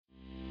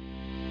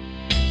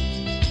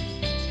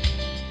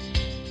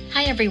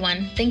Hi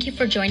everyone, thank you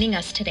for joining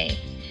us today.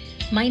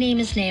 My name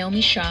is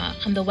Naomi Shaw.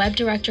 I'm the Web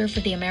Director for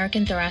the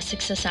American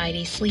Thoracic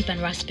Society Sleep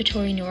and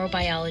Respiratory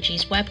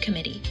Neurobiology's Web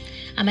Committee.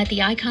 I'm at the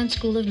Icahn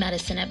School of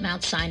Medicine at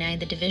Mount Sinai in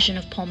the Division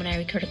of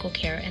Pulmonary Critical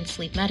Care and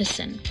Sleep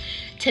Medicine.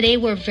 Today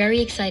we're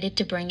very excited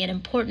to bring an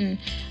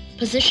important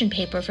position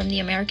paper from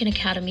the American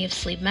Academy of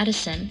Sleep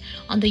Medicine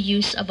on the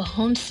use of a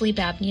home sleep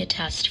apnea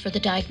test for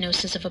the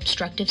diagnosis of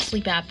obstructive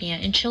sleep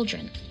apnea in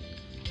children.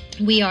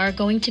 We are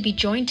going to be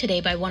joined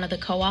today by one of the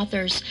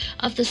co-authors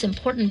of this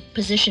important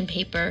position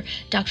paper,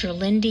 Dr.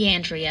 Lynn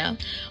D'Andrea,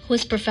 who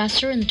is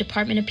professor in the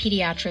Department of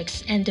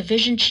Pediatrics and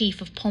Division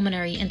Chief of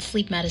Pulmonary and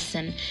Sleep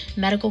Medicine,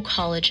 Medical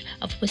College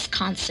of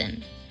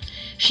Wisconsin.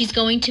 She's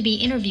going to be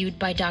interviewed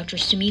by Dr.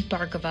 Sumit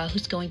Bhargava,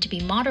 who's going to be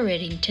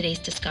moderating today's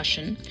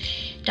discussion.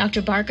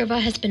 Dr. Bhargava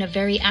has been a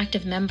very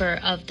active member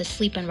of the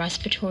Sleep and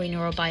Respiratory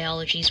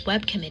Neurobiology's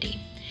Web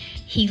Committee.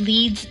 He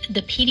leads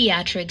the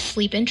Pediatric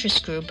Sleep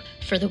Interest Group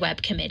for the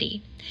Web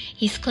Committee.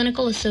 He's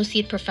Clinical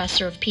Associate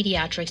Professor of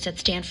Pediatrics at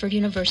Stanford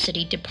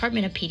University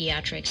Department of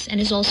Pediatrics and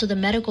is also the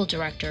Medical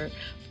Director,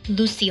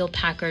 Lucile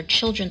Packard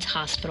Children's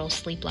Hospital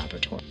Sleep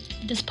Laboratory.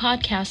 This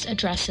podcast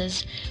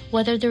addresses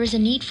whether there is a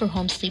need for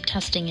home sleep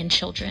testing in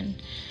children.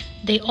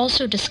 They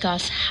also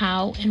discuss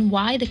how and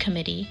why the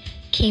committee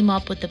came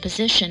up with the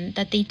position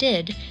that they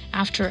did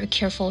after a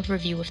careful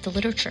review of the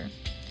literature.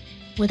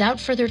 Without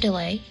further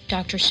delay,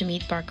 Dr.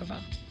 Sumit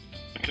Bhargava.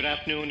 Good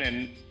afternoon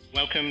and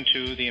welcome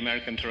to the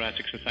American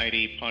Thoracic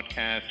Society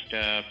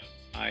podcast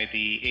by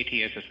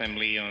the ATS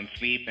Assembly on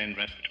Sleep and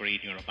Respiratory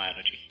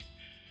Neurobiology.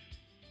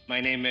 My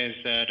name is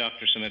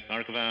Dr. Sumit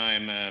Bhargava.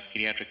 I'm a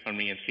pediatric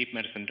pulmonary and sleep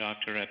medicine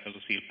doctor at the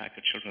Lucile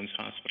Packard Children's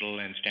Hospital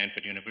and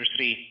Stanford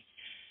University.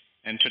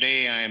 And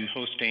today I'm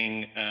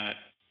hosting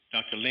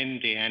Dr.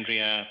 Lynn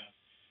D'Andrea,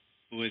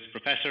 who is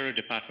Professor,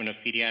 Department of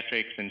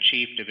Pediatrics and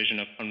Chief Division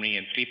of Pulmonary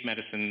and Sleep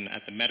Medicine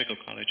at the Medical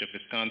College of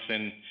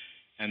Wisconsin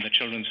and the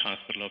Children's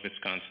Hospital of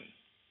Wisconsin.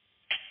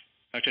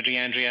 Dr.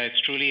 D'Andrea,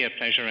 it's truly a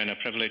pleasure and a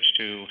privilege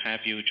to have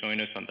you join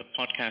us on the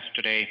podcast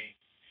today.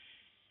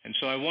 And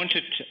so I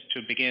wanted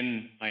to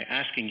begin by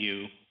asking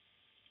you,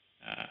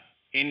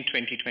 in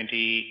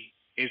 2020,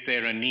 is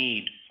there a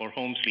need for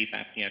home sleep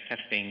apnea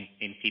testing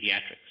in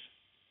pediatrics?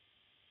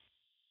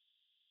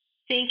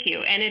 Thank you,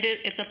 and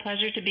it's a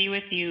pleasure to be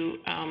with you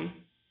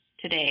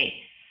today.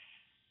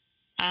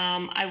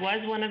 I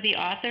was one of the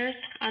authors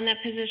on that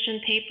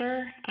position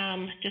paper.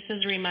 Just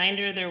as a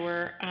reminder, there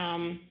were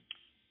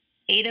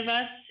 8 of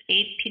us,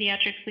 8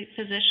 pediatric sleep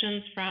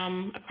physicians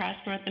from across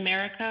North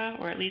America,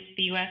 or at least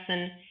the U.S.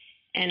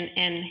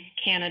 and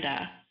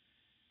Canada.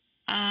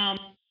 I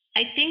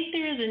think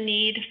there is a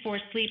need for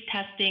sleep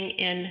testing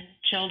in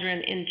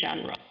children in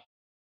general.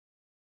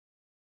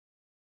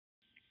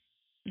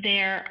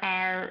 There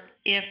are,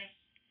 if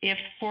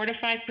 4 to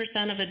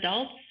 5% of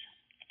adults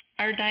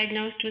are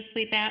diagnosed with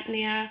sleep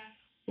apnea,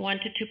 1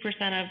 to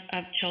 2%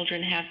 of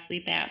children have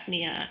sleep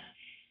apnea.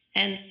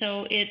 And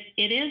so it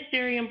is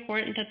very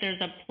important that there's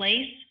a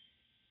place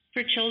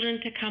for children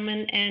to come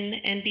in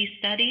and be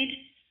studied.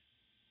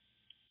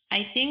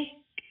 I think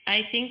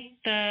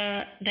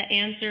the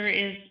answer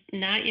is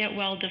not yet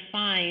well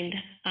defined.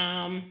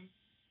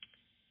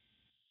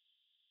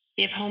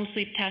 If home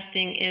sleep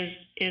testing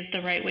is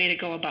the right way to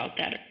go about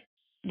that.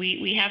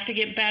 We have to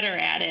get better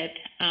at it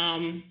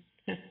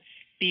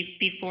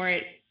before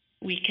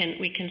we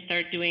can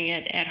start doing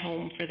it at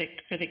home for the.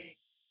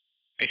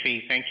 I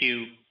see. Thank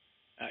you.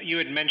 You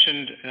had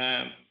mentioned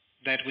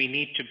that we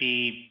need to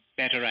be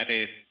better at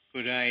it.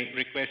 Could I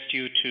request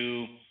you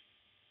to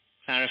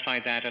clarify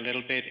that a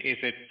little bit? Is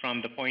it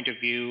from the point of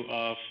view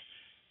of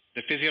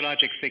the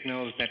physiologic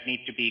signals that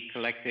need to be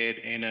collected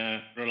in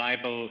a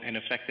reliable and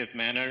effective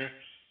manner,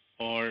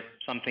 or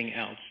something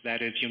else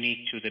that is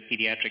unique to the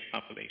pediatric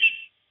population?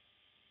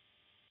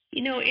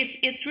 You know,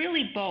 it's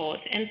really both.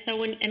 And so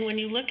when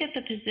you look at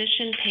the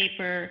position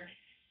paper,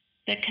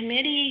 the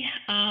committee,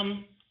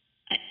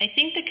 I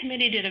think the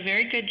committee did a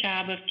very good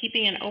job of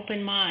keeping an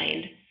open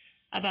mind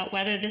about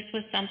whether this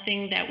was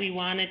something that we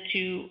wanted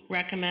to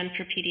recommend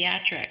for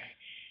pediatrics.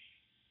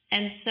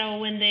 And so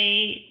when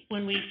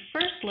we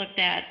first looked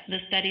at the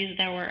studies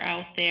that were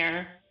out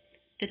there,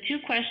 the 2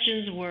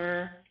 questions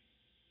were,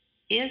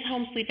 is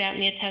home sleep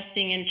apnea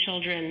testing in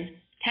children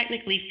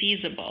technically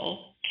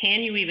feasible?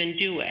 Can you even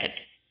do it?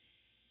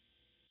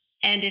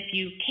 And if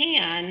you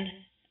can,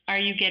 are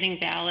you getting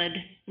valid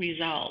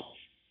results?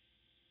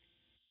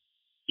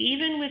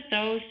 Even with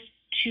those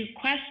 2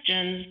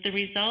 questions, the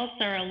results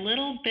are a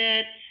little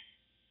bit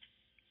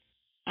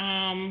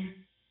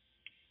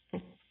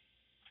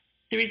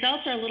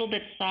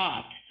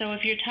soft. So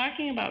if you're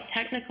talking about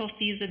technical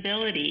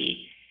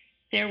feasibility,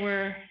 there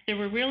were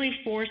really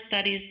 4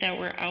 studies that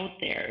were out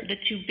there. The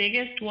 2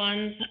 biggest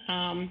ones,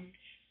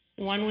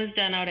 one was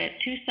done out at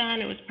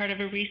Tucson. It was part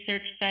of a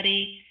research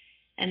study.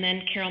 And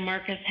then Carol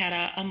Marcus had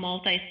a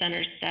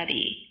multi-center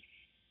study.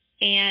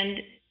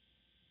 And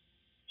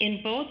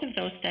in both of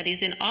those studies,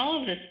 in all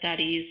of the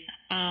studies,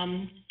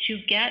 to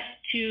get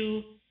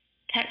to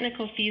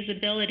technical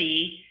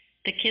feasibility,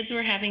 the kids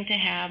were having to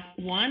have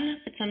one,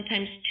 but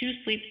sometimes two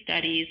sleep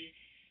studies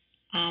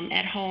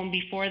at home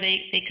before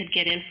they could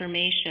get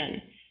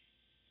information.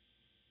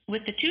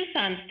 With the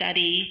Tucson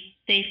study,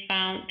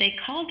 they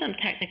called them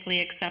technically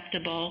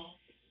acceptable,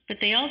 but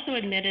they also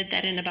admitted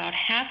that in about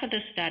half of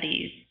the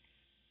studies,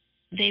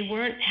 they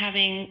weren't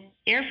having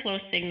airflow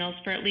signals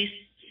for at least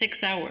 6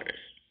 hours.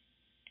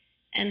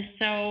 And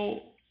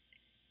so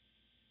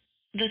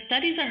the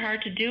studies are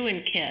hard to do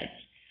in kids.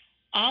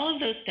 All of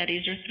those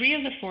studies, or 3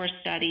 of the 4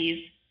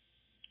 studies,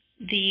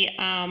 the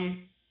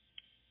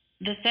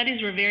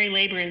studies were very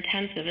labor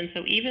intensive. And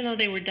so even though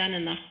they were done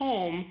in the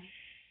home,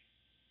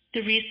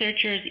 the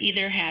researchers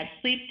either had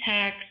sleep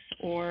techs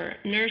or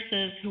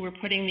nurses who were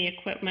putting the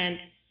equipment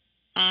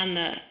on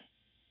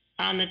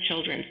the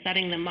children,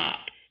 setting them up.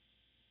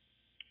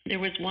 There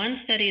was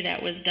one study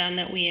that was done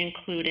that we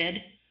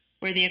included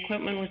where the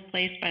equipment was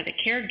placed by the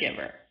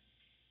caregiver.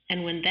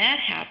 And when that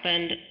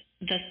happened,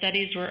 the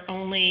studies were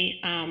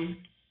only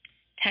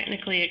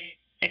technically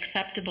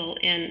acceptable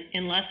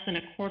in less than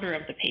a quarter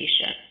of the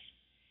patients.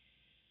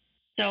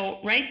 So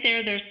right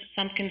there's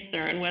some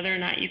concern whether or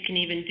not you can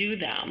even do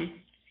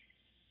them.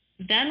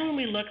 Then when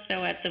we look,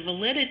 though, at the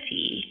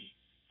validity,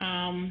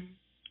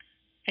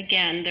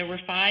 again, there were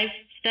 5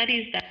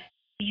 studies that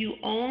you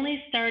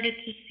only started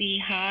to see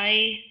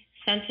high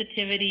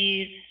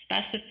sensitivities,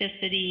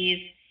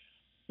 specificities,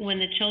 when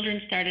the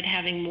children started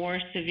having more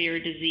severe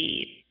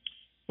disease.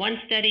 One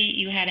study,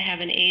 you had to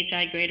have an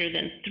AHI greater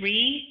than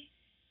 3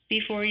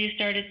 before you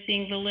started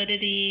seeing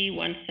validity.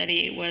 One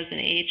study was an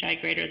AHI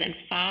greater than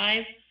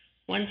 5.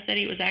 One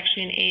study was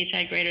actually an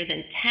AHI greater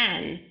than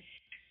 10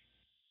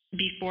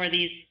 before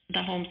the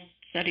home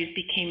studies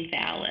became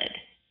valid.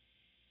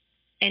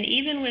 And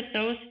even with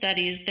those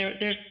studies,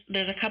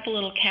 there's a couple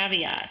little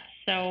caveats.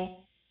 So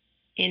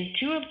in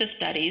 2 of the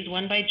studies,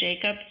 one by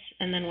Jacobs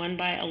and then one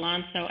by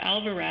Alonso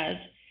Alvarez,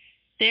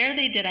 there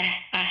they did a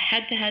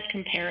head-to-head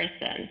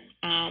comparison.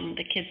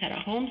 The kids had a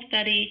home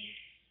study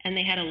and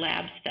they had a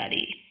lab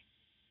study.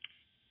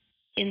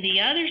 In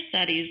the other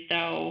studies,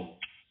 though,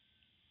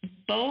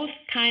 both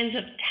kinds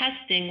of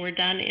testing were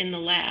done in the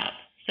lab.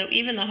 So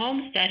even the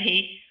home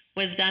study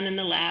was done in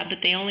the lab, but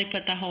they only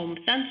put the home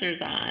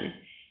sensors on,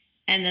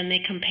 and then they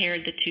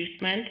compared the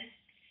toothment.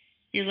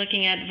 You're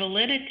looking at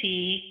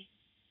validity.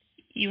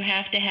 You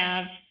have to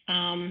have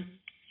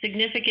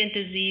significant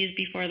disease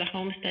before the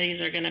home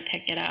studies are going to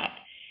pick it up.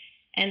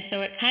 And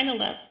so it kind of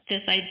left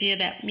this idea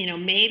that,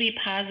 maybe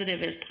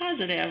positive is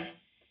positive,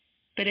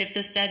 but if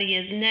the study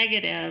is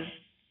negative,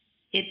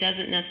 it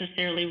doesn't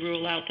necessarily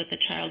rule out that the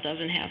child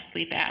doesn't have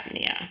sleep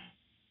apnea.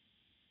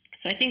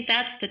 So I think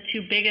that's the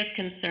 2 biggest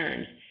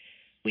concerns.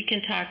 We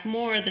can talk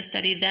more. The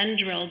study then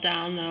drilled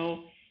down,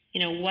 though,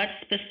 what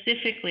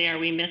specifically are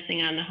we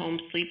missing on the home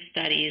sleep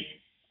studies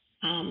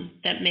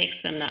that makes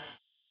them not?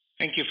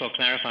 Thank you for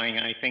clarifying.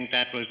 I think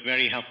that was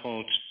very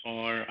helpful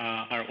for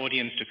our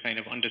audience to kind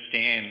of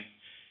understand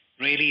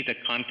really the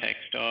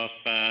context of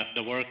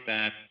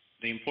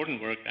the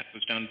important work that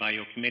was done by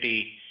your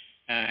committee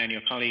and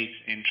your colleagues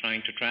in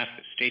trying to draft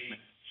this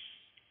statement.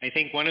 I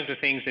think one of the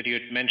things that you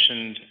had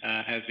mentioned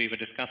as we were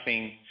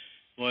discussing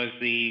was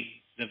the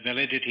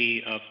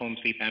validity of home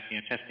sleep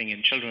apnea testing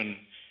in children.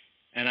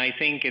 And I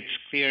think it's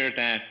clear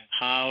that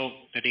how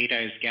the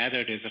data is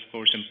gathered is, of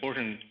course,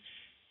 important.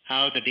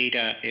 How the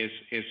data is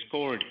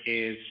scored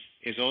is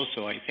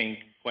also, I think,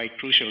 quite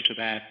crucial to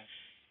that.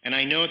 And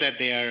I know that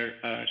there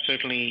are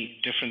certainly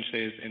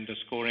differences in the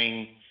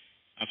scoring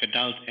of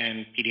adult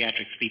and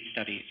pediatric sleep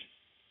studies.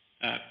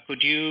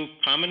 Could you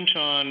comment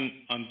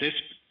on this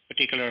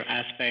particular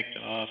aspect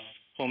of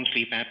home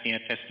sleep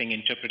apnea testing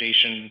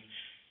interpretation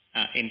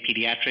in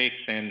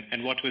pediatrics,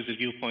 and what was the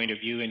viewpoint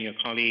of you and your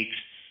colleagues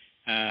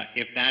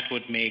if that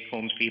would make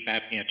home sleep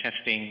apnea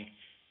testing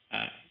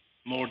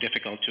more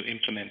difficult to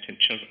implement in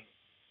children?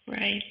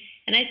 Right.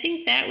 And I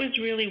think that was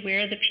really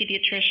where the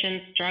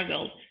pediatricians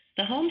struggled.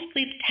 The home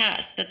sleep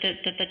test that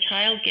the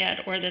child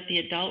gets or that the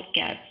adult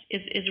gets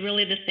is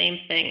really the same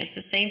thing. It's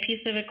the same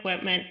piece of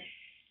equipment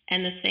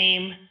and the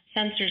same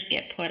sensors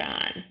get put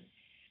on.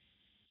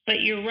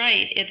 But you're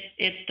right,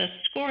 it's the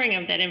scoring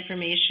of that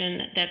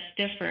information that's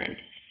different.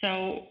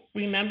 So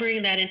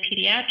remembering that in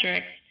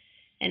pediatrics,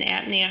 an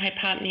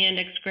apnea-hypopnea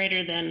index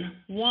greater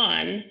than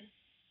 1,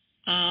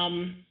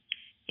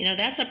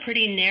 that's a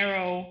pretty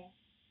narrow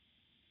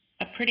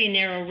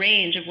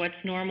range of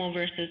what's normal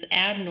versus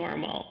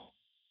abnormal.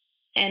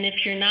 And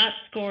if you're not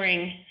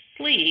scoring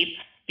sleep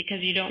because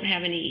you don't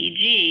have an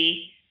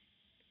EEG,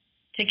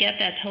 to get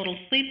that total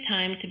sleep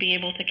time to be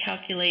able to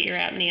calculate your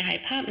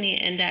apnea-hypopnea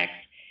index,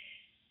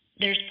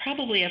 there's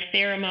probably a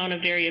fair amount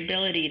of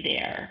variability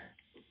there.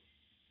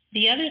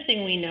 The other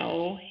thing we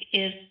know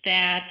is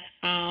that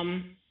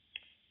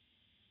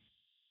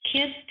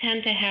kids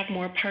tend to have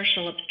more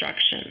partial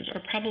obstructions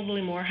or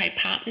probably more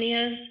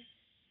hypopneas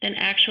than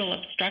actual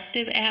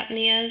obstructive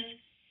apneas.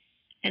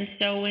 And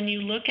so when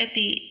you look at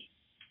the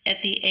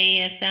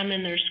AASM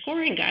and their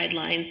scoring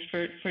guidelines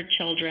for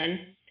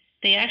children,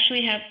 they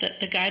actually have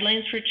the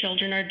guidelines for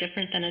children are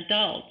different than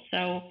adults.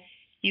 So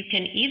you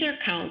can either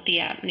count the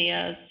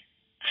apneas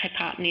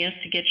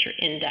hypopneas to get your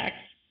index.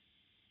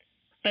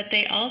 But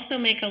they also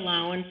make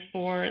allowance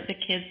for the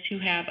kids who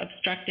have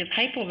obstructive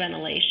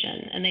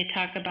hypoventilation. And they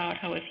talk about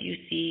how if you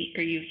see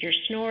or you hear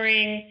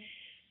snoring,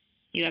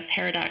 you have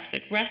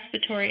paradoxic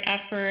respiratory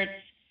efforts,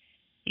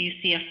 you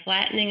see a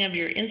flattening of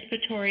your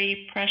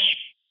inspiratory pressure,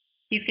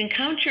 you can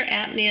count your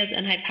apneas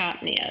and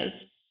hypopneas.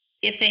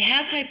 If they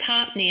have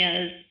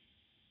hypopneas,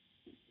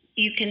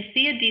 you can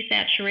see a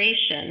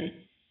desaturation,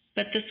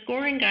 but the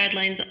scoring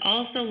guidelines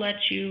also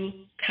let you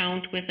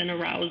count with an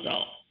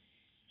arousal,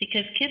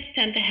 because kids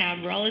tend to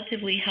have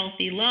relatively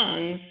healthy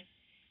lungs,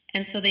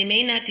 and so they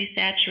may not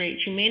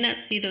desaturate. You may not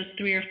see those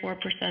 3 or 4%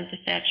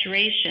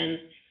 desaturations,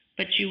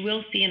 but you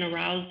will see an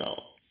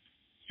arousal.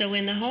 So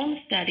in the home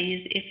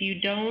studies, if you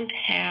don't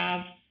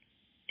have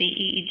the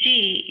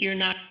EEG, you're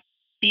not.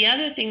 The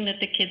other thing that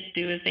the kids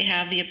do is they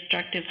have the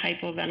obstructive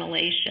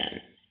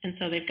hypoventilation. And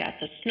so they've got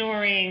the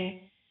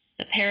snoring,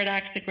 the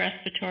paradoxic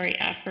respiratory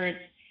efforts,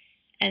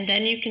 and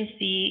then you can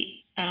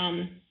see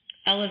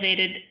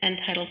elevated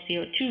end-tidal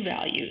CO2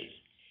 values.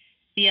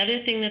 The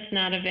other thing that's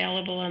not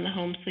available on the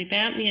home sleep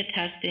apnea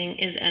testing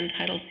is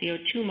end-tidal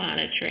CO2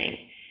 monitoring.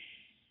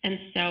 And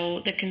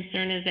so the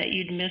concern is that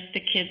you'd miss the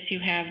kids who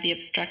have the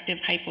obstructive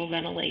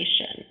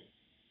hypoventilation.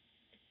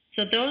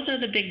 So those are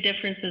the big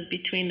differences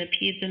between the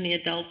peds and the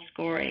adult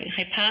scoring.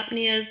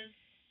 Hypopneas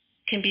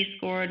can be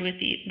scored with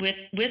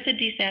a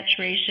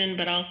desaturation,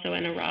 but also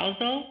an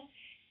arousal.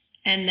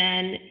 And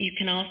then you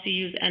can also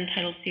use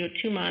end-tidal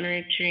CO2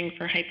 monitoring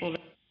for hypoventilation.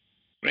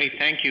 Great,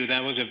 thank you.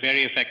 That was a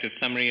very effective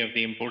summary of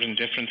the important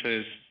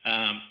differences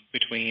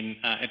between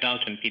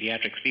adult and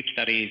pediatric sleep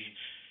studies.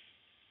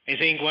 I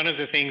think one of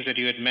the things that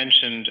you had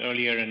mentioned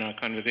earlier in our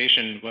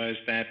conversation was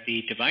that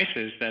the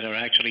devices that are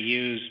actually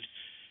used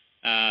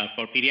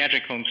for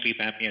pediatric home sleep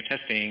apnea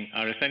testing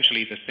are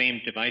essentially the same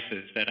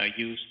devices that are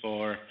used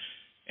for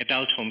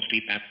adult home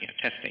sleep apnea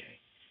testing.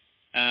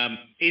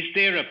 Is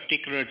there a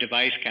particular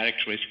device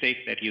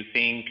characteristic that you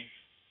think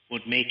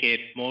would make it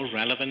more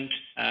relevant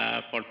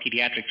for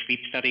pediatric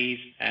sleep studies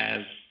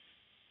as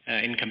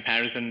in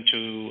comparison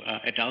to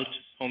adult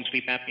home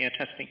sleep apnea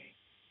testing?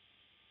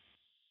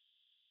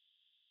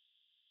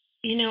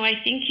 You know, I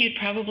think you'd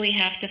probably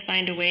have to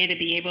find a way to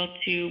be able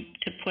to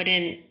put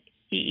in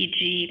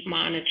EEG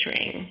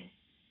monitoring.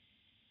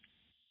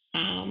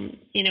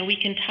 You know, we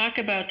can talk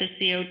about the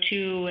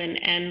CO2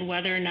 and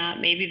whether or not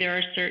maybe there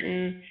are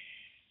certain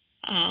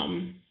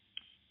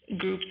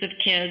groups of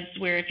kids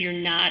where if you're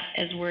not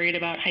as worried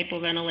about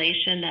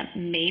hypoventilation, that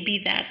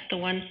maybe that's the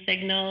one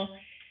signal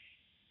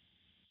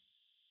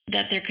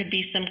that there could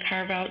be some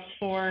carve-outs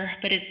for.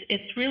 But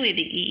it's really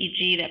the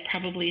EEG that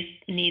probably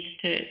needs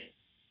to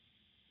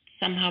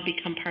somehow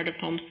become part of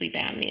home sleep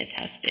apnea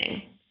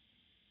testing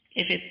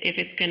if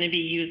it's going to be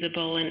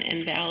usable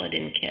and valid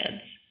in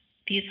kids.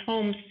 These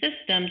home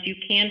systems, you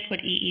can put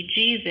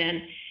EEGs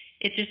in.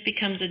 It just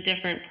becomes a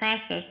different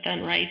process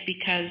then, right?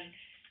 Because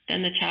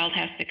then the child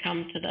has to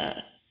come to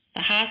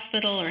the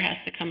hospital or has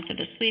to come to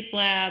the sleep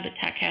lab. The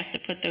tech has to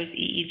put those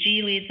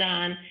EEG leads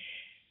on.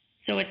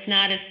 So it's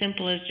not as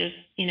simple as just,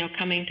 you know,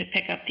 coming to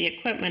pick up the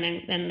equipment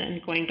and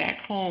then going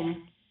back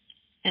home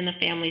and the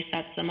family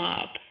sets them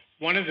up.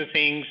 One of the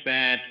things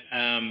that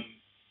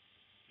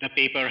the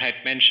paper had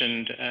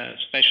mentioned,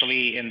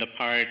 especially in the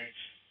part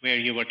where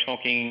you were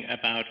talking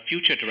about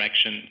future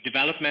direction,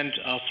 development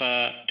of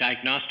a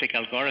diagnostic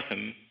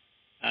algorithm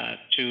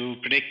to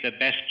predict the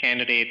best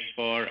candidates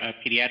for a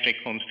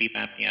pediatric home sleep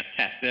apnea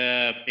test,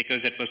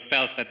 because it was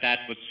felt that that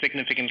would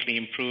significantly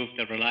improve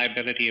the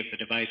reliability of the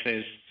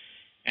devices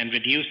and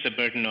reduce the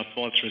burden of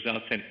false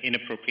results in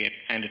inappropriate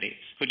candidates.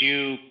 Could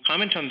you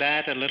comment on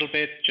that a little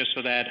bit, just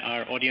so that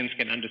our audience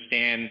can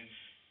understand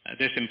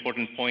this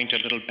important point a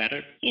little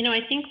better? You know,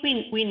 I think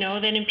we know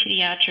that in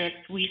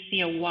pediatrics we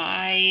see a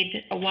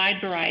wide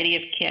variety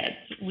of kids.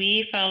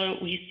 We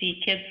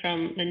see kids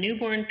from the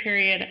newborn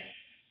period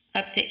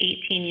up to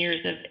 18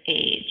 years of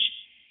age.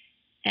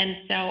 And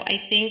so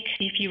I think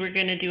if you were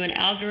going to do an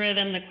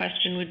algorithm, the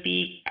question would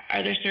be,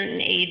 are there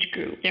certain age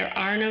groups? There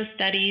are no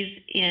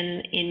studies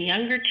in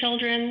younger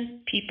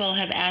children. People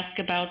have asked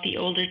about the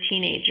older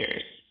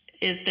teenagers.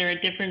 Is there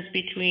a difference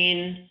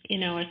between, you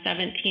know, a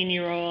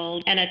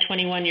 17-year-old and a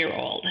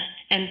 21-year-old?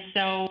 And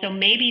so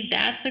maybe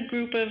that's a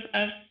group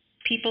of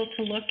people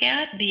to look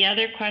at. The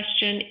other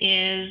question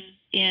is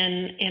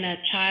in a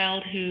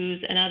child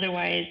who's an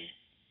otherwise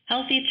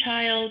healthy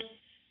child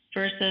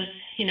versus,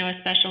 you know, a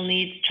special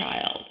needs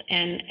child,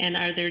 and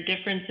are there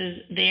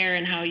differences there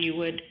in how you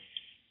would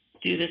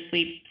do the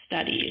sleep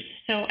studies?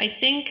 So I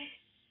think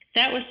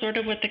that was sort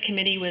of what the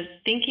committee was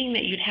thinking,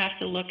 that you'd have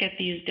to look at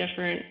these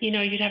different,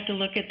 you'd have to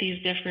look at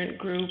these different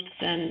groups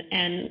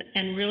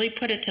and really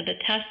put it to the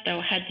test,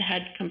 though,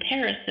 head-to-head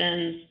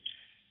comparisons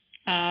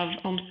of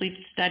home sleep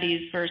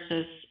studies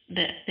versus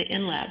the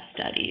in-lab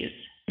studies.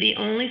 The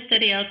only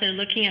study out there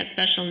looking at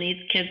special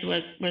needs kids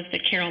was the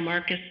Carol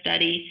Marcus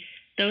study.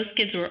 Those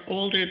kids were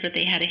older, but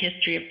they had a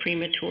history of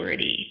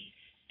prematurity.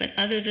 But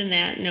other than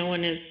that, no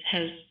one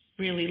has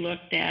really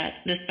looked at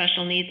the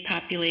special needs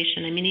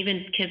population. I mean,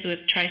 even kids with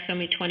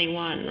trisomy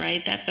 21,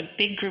 right? That's a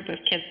big group of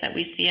kids that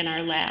we see in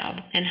our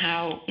lab, and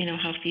how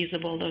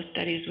feasible those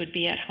studies would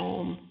be at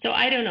home. So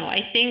I don't know.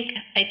 I think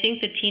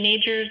the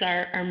teenagers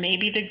are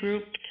maybe the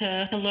group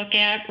to look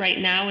at. Right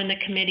now in the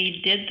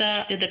committee did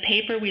the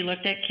paper, we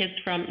looked at kids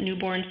from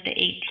newborns to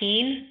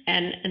 18,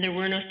 and there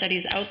were no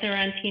studies out there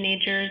on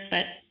teenagers,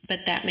 but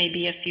that may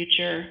be a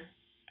future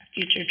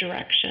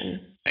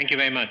direction. Thank you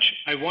very much.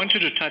 I wanted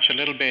to touch a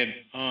little bit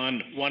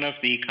on one of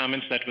the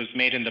comments that was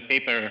made in the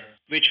paper,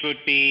 which would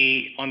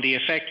be on the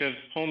effect of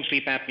home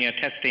sleep apnea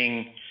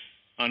testing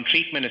on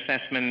treatment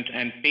assessment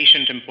and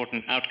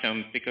patient-important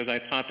outcomes, because I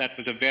thought that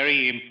was a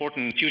very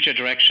important future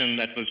direction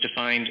that was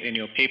defined in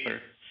your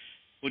paper.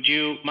 Would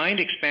you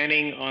mind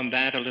expanding on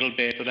that a little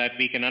bit so that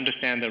we can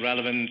understand the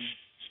relevance,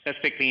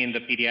 specifically in the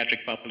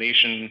pediatric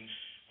population,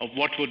 of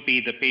what would be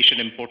the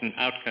patient-important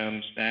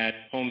outcomes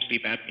that home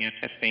sleep apnea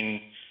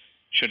testing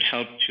should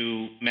help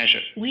to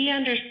measure? We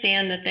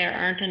understand that there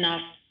aren't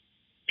enough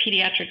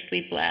pediatric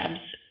sleep labs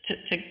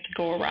to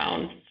go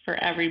around for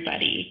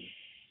everybody.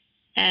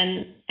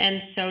 And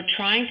so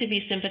trying to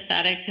be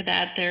sympathetic to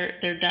that,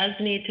 there does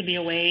need to be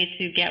a way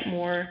to get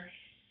more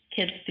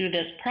kids through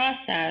this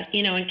process.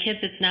 In kids,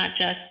 it's not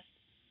just,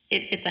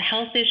 it's a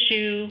health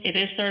issue. It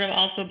is sort of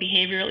also a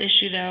behavioral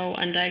issue, though.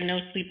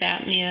 Undiagnosed sleep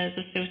apnea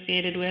is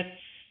associated with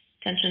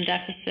attention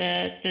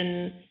deficits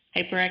and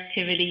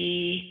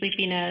hyperactivity,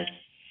 sleepiness.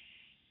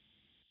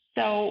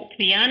 So to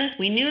be honest,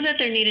 we knew that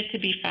there needed to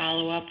be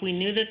follow-up. We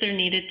knew that there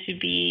needed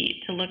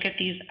to look at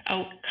these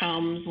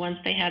outcomes once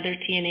they had their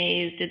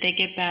TNAs. Did they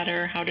get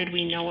better? How did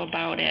we know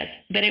about it?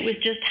 But it was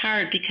just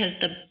hard because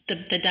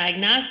the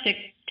diagnostic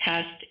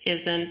test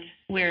isn't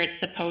where it's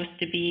supposed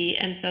to be,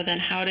 and so then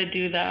how to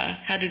do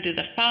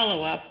the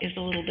follow-up is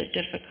a little bit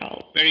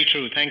difficult. Very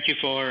true. Thank you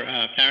for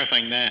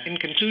clarifying that. In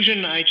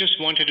conclusion, I just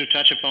wanted to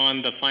touch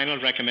upon the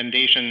final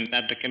recommendation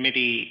that the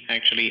committee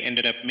actually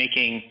ended up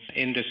making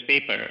in this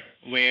paper,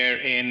 where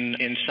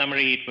in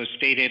summary it was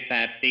stated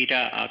that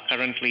data are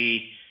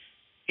currently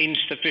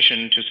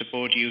insufficient to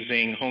support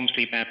using home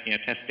sleep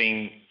apnea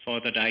testing for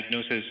the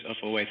diagnosis of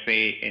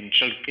OSA in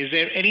children. Is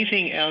there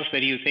anything else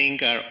that you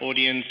think our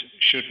audience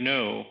should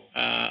know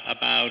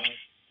about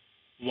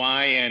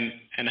why and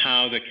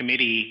how the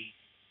committee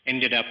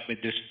ended up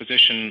with this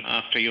position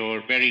after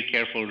your very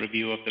careful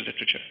review of the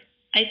literature?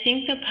 I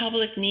think the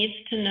public needs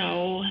to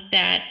know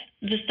that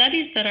the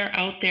studies that are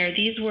out there,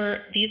 these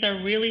are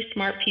really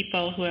smart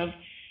people who have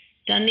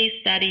done these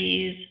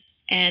studies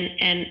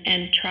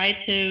and tried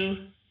to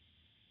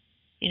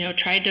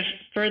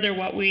further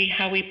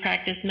how we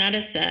practice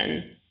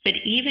medicine. But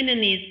even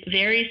in these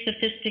very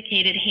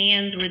sophisticated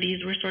hands where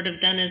these were sort of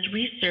done as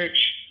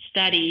research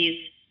studies,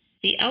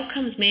 the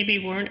outcomes maybe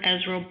weren't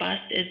as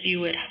robust as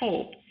you would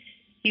hope.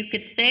 You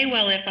could say,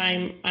 well, if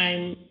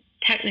I'm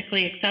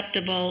technically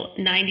acceptable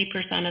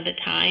 90% of the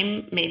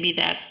time, maybe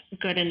that's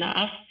good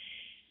enough.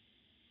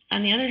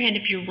 On the other hand,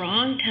 if you're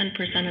wrong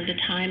 10% of the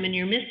time and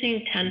you're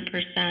missing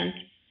 10%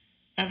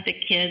 of the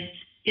kids,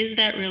 is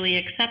that really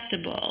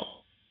acceptable?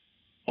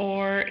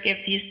 Or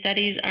if these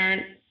studies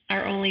are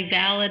only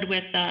valid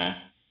with the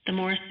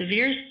more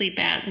severe sleep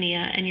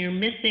apnea and you're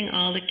missing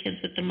all the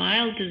kids with the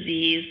mild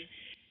disease,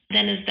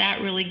 then is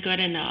that really good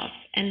enough?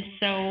 And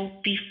so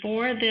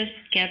before this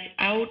gets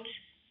out,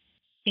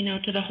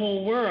 to the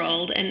whole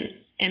world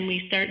and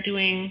we start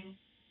doing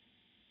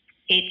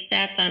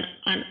HSATs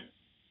on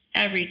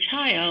every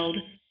child,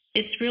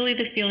 it's really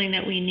the feeling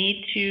that we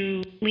need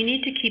to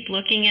keep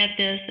looking at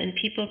this, and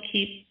people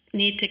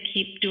need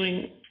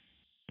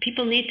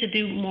to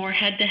do more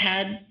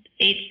head-to-head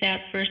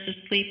HSATs versus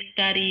sleep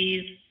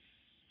studies,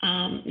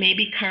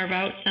 maybe carve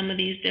out some of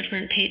these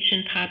different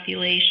patient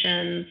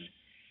populations,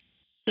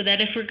 so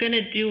that if we're going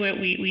to do it,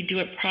 we do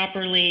it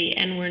properly,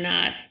 and we're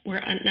not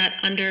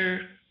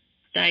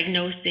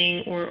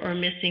under-diagnosing or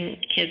missing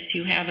kids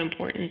who have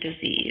important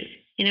disease.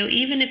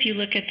 Even if you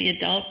look at the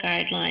adult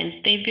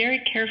guidelines, they very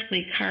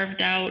carefully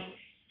carved out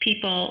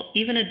people,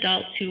 even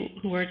adults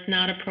who are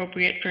not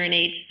appropriate for an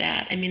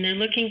HSAT. I mean,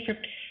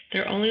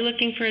 they're only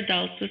looking for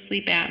adults with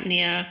sleep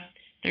apnea.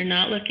 They're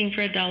not looking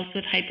for adults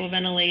with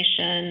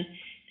hypoventilation.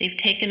 They've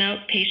taken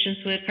out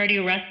patients with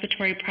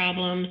cardiorespiratory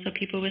problems, so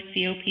people with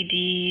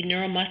COPD,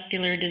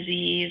 neuromuscular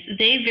disease.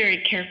 They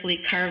very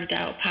carefully carved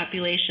out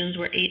populations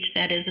where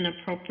HSAT isn't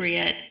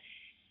appropriate.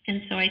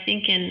 And so I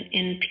think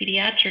in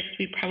pediatrics,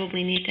 we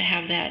probably need to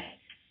have that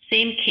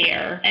same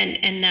care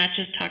and not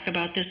just talk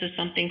about this as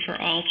something for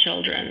all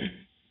children.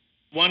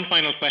 One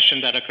final question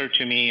that occurred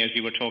to me as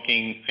you were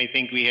talking. I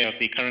think we have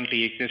the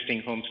currently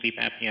existing home sleep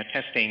apnea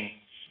testing.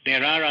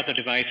 There are other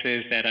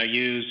devices that are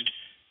used,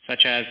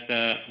 such as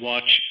the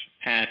watch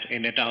pad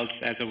in adults,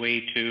 as a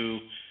way to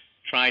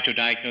try to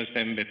diagnose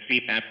them with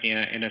sleep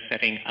apnea in a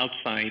setting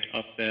outside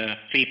of the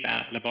sleep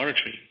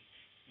laboratory.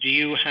 Do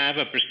you have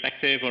a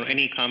perspective or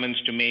any comments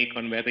to make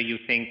on whether you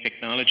think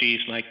technologies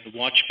like the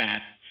watch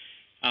pad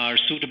are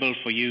suitable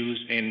for use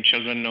in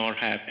children or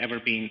have ever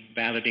been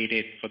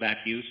validated for that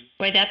use?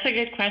 Boy, that's a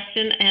good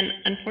question, and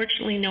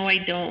unfortunately, no, I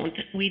don't.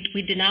 We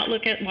did not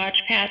look at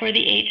WatchPath for the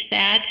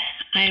HSAT.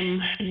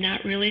 I'm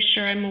not really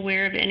sure I'm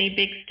aware of any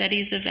big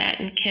studies of that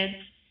in kids.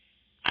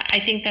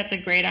 I think that's a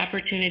great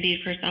opportunity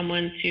for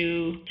someone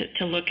to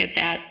look at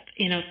that,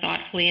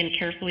 thoughtfully and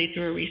carefully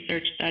through a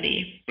research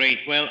study. Great.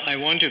 Well, I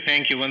want to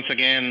thank you once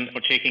again for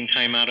taking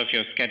time out of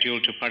your schedule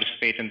to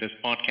participate in this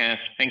podcast.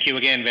 Thank you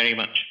again very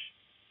much.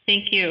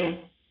 Thank you.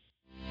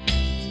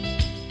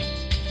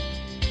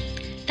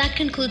 That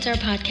concludes our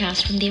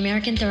podcast from the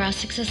American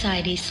Thoracic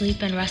Society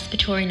Sleep and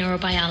Respiratory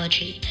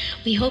Neurobiology.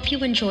 We hope you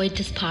enjoyed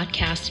this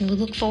podcast, and we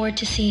look forward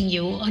to seeing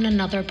you on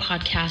another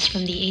podcast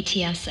from the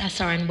ATS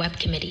SRN Web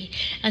Committee.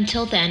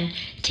 Until then,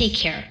 take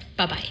care.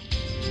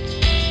 Bye-bye.